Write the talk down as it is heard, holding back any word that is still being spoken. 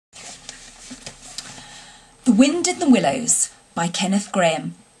The Wind in the Willows by Kenneth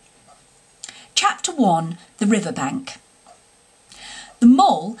Grahame. Chapter 1. The Riverbank. The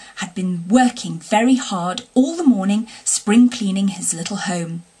mole had been working very hard all the morning spring cleaning his little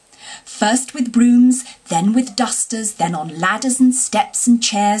home. First with brooms, then with dusters, then on ladders and steps and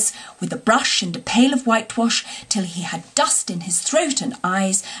chairs, with a brush and a pail of whitewash, till he had dust in his throat and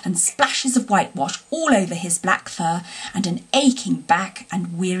eyes, and splashes of whitewash all over his black fur, and an aching back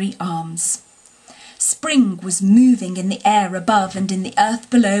and weary arms. Spring was moving in the air above and in the earth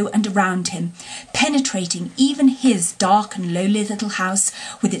below and around him, penetrating even his dark and lowly little house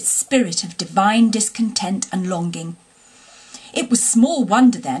with its spirit of divine discontent and longing. It was small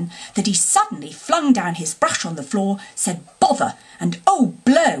wonder then that he suddenly flung down his brush on the floor, said "Bother!" and "Oh,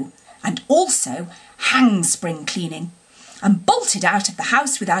 blow!" and also "Hang spring cleaning!" and bolted out of the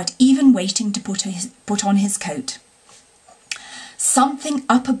house without even waiting to put on his coat. Something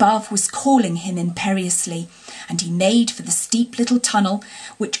up above was calling him imperiously, and he made for the steep little tunnel,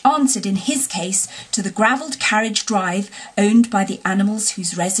 which answered in his case to the gravelled carriage drive owned by the animals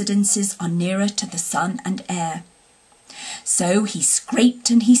whose residences are nearer to the sun and air. So he scraped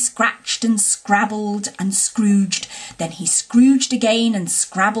and he scratched and scrabbled and scrooged, then he scrooged again and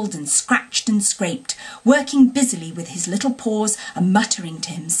scrabbled and scratched and scraped, working busily with his little paws and muttering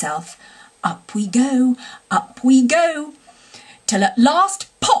to himself, "Up we go, up we go," till at last,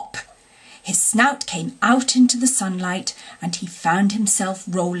 pop! His snout came out into the sunlight, and he found himself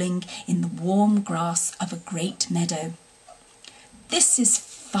rolling in the warm grass of a great meadow. "This is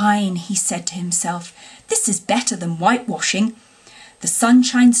fine," he said to himself. "This is better than whitewashing." The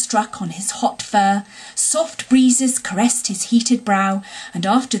sunshine struck on his hot fur, soft breezes caressed his heated brow, and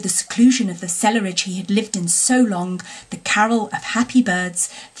after the seclusion of the cellarage he had lived in so long, the carol of happy birds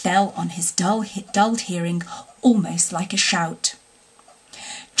fell on his dulled hearing almost like a shout.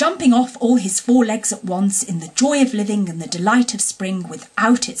 Jumping off all his 4 legs at once in the joy of living and the delight of spring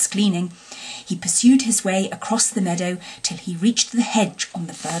without its cleaning, he pursued his way across the meadow till he reached the hedge on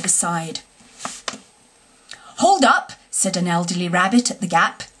the further side. "Hold up," said an elderly rabbit at the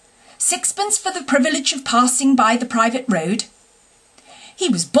gap. "Sixpence for the privilege of passing by the private road." He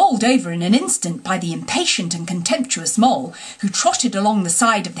was bowled over in an instant by the impatient and contemptuous mole, who trotted along the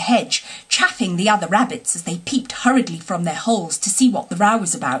side of the hedge, chaffing the other rabbits as they peeped hurriedly from their holes to see what the row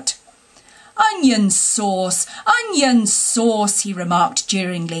was about. "Onion sauce, he remarked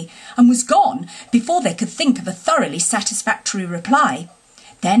jeeringly, and was gone before they could think of a thoroughly satisfactory reply.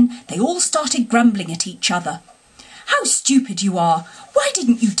 Then they all started grumbling at each other. "How stupid you are! Why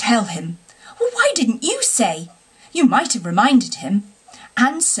didn't you tell him? Well, why didn't you say? You might have reminded him."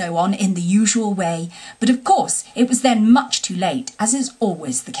 And so on in the usual way, but of course it was then much too late, as is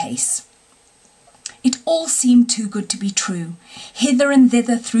always the case. It all seemed too good to be true. Hither and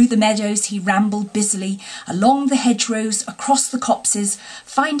thither through the meadows he rambled busily, along the hedgerows, across the copses,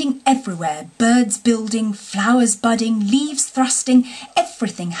 finding everywhere birds building, flowers budding, leaves thrusting,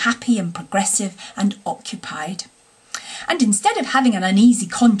 everything happy and progressive and occupied. And instead of having an uneasy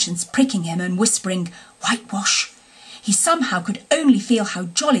conscience pricking him and whispering, "Whitewash," he somehow could only feel how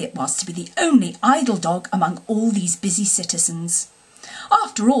jolly it was to be the only idle dog among all these busy citizens.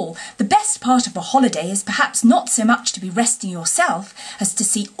 After all, the best part of a holiday is perhaps not so much to be resting yourself as to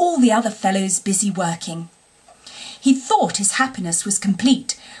see all the other fellows busy working. He thought his happiness was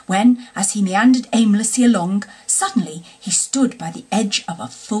complete when, as he meandered aimlessly along, suddenly he stood by the edge of a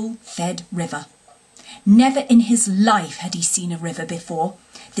full-fed river. Never in his life had he seen a river before.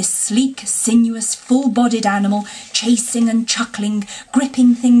 This sleek, sinuous, full-bodied animal, chasing and chuckling,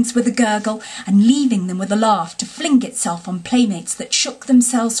 gripping things with a gurgle, and leaving them with a laugh to fling itself on playmates that shook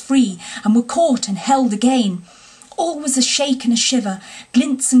themselves free and were caught and held again. All was a shake and a shiver,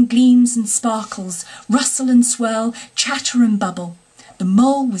 glints and gleams and sparkles, rustle and swirl, chatter and bubble. The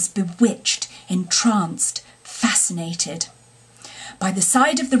mole was bewitched, entranced, fascinated. By the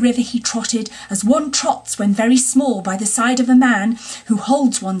side of the river he trotted, as one trots when very small by the side of a man who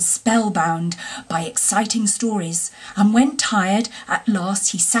holds one spellbound by exciting stories, and when tired, at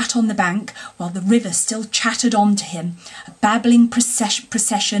last he sat on the bank while the river still chattered on to him, a babbling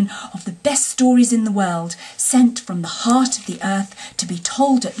procession of the best stories in the world, sent from the heart of the earth to be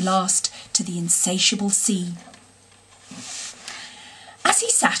told at last to the insatiable sea. As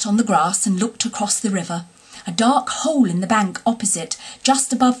he sat on the grass and looked across the river, a dark hole in the bank opposite,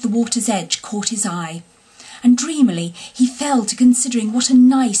 just above the water's edge, caught his eye, and dreamily he fell to considering what a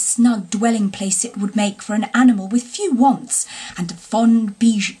nice, snug dwelling place it would make for an animal with few wants and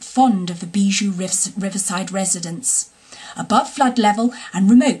fond of a bijou riverside residence, above flood level and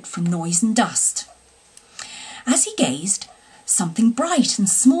remote from noise and dust. As he gazed, Something bright and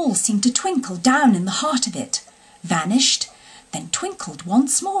small seemed to twinkle down in the heart of it, vanished, then twinkled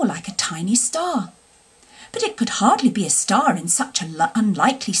once more like a tiny star. But it could hardly be a star in such an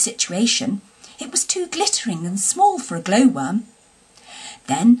unlikely situation. It was too glittering and small for a glowworm.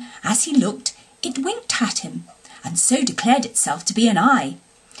 Then, as he looked, it winked at him, and so declared itself to be an eye,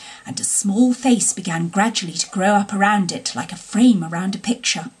 and a small face began gradually to grow up around it like a frame around a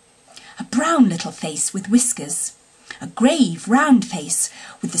picture. A brown little face with whiskers, a grave, round face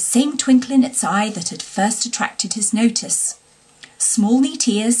with the same twinkle in its eye that had first attracted his notice, small neat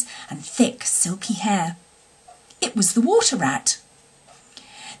ears and thick silky hair. It was the water rat.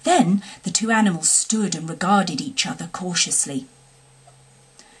 Then the two animals stood and regarded each other cautiously.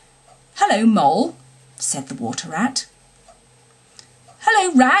 "Hello, Mole," said the water rat.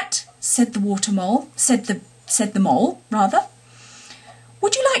 "Hello, Rat," said the mole.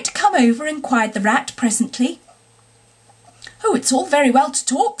 "Would you like to come over?" inquired the rat presently. "Oh, it's all very well to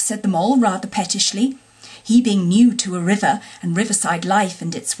talk," said the mole rather pettishly, he being new to a river and riverside life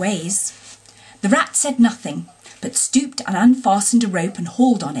and its ways. The rat said nothing, but stooped and unfastened a rope and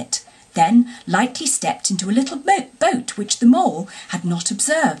hauled on it, then lightly stepped into a little boat which the mole had not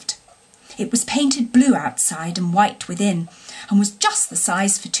observed. It was painted blue outside and white within, and was just the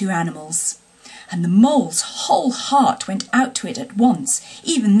size for two animals. And the mole's whole heart went out to it at once,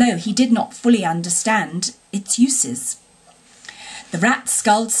 even though he did not fully understand its uses. The rat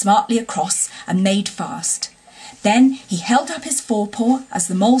sculled smartly across and made fast. Then he held up his forepaw as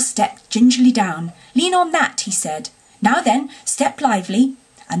the mole stepped gingerly down. "Lean on that," he said. "Now then, step lively."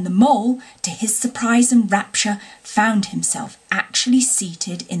 And the mole, to his surprise and rapture, found himself actually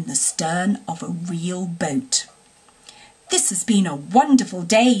seated in the stern of a real boat. "This has been a wonderful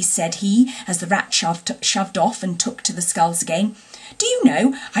day," said he, as the rat shoved off and took to the sculls again. "Do you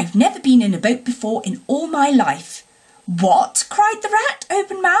know, I've never been in a boat before in all my life." "What?" cried the rat,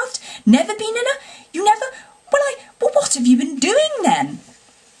 open-mouthed. "Never been in a... You never... Well, what have you been doing then?"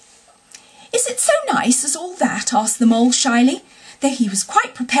 "Is it so nice as all that?" asked the mole shyly, though he was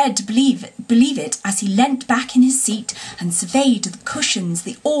quite prepared to believe it as he leant back in his seat and surveyed the cushions,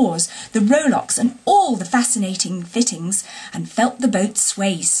 the oars, the rowlocks and all the fascinating fittings, and felt the boat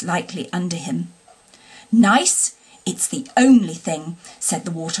sway slightly under him. "Nice? It's the only thing," said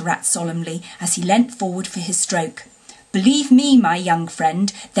the water rat solemnly as he leant forward for his stroke. "Believe me, my young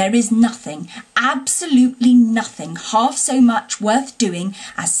friend, there is nothing, absolutely nothing, half so much worth doing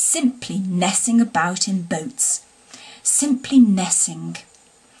as simply messing about in boats. Simply messing,"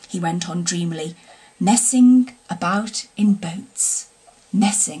 he went on dreamily, "messing about in boats.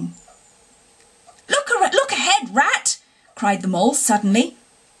 Messing." Look ahead, Rat!" cried the mole suddenly.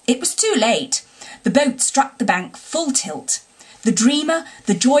 It was too late. The boat struck the bank full tilt. The dreamer,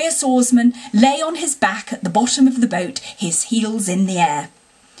 the joyous oarsman, lay on his back at the bottom of the boat, his heels in the air.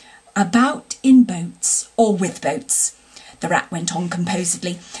 "About in boats, or with boats," the rat went on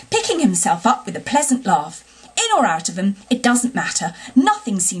composedly, picking himself up with a pleasant laugh. "In or out of 'em, it doesn't matter.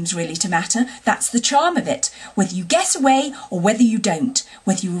 Nothing seems really to matter. That's the charm of it. Whether you get away or whether you don't,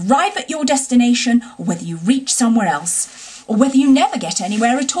 whether you arrive at your destination or whether you reach somewhere else, or whether you never get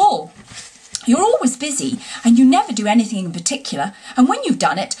anywhere at all. You're always busy and you never do anything in particular, and when you've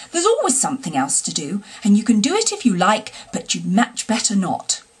done it, there's always something else to do, and you can do it if you like, but you'd much better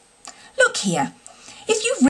not. Look here, if you've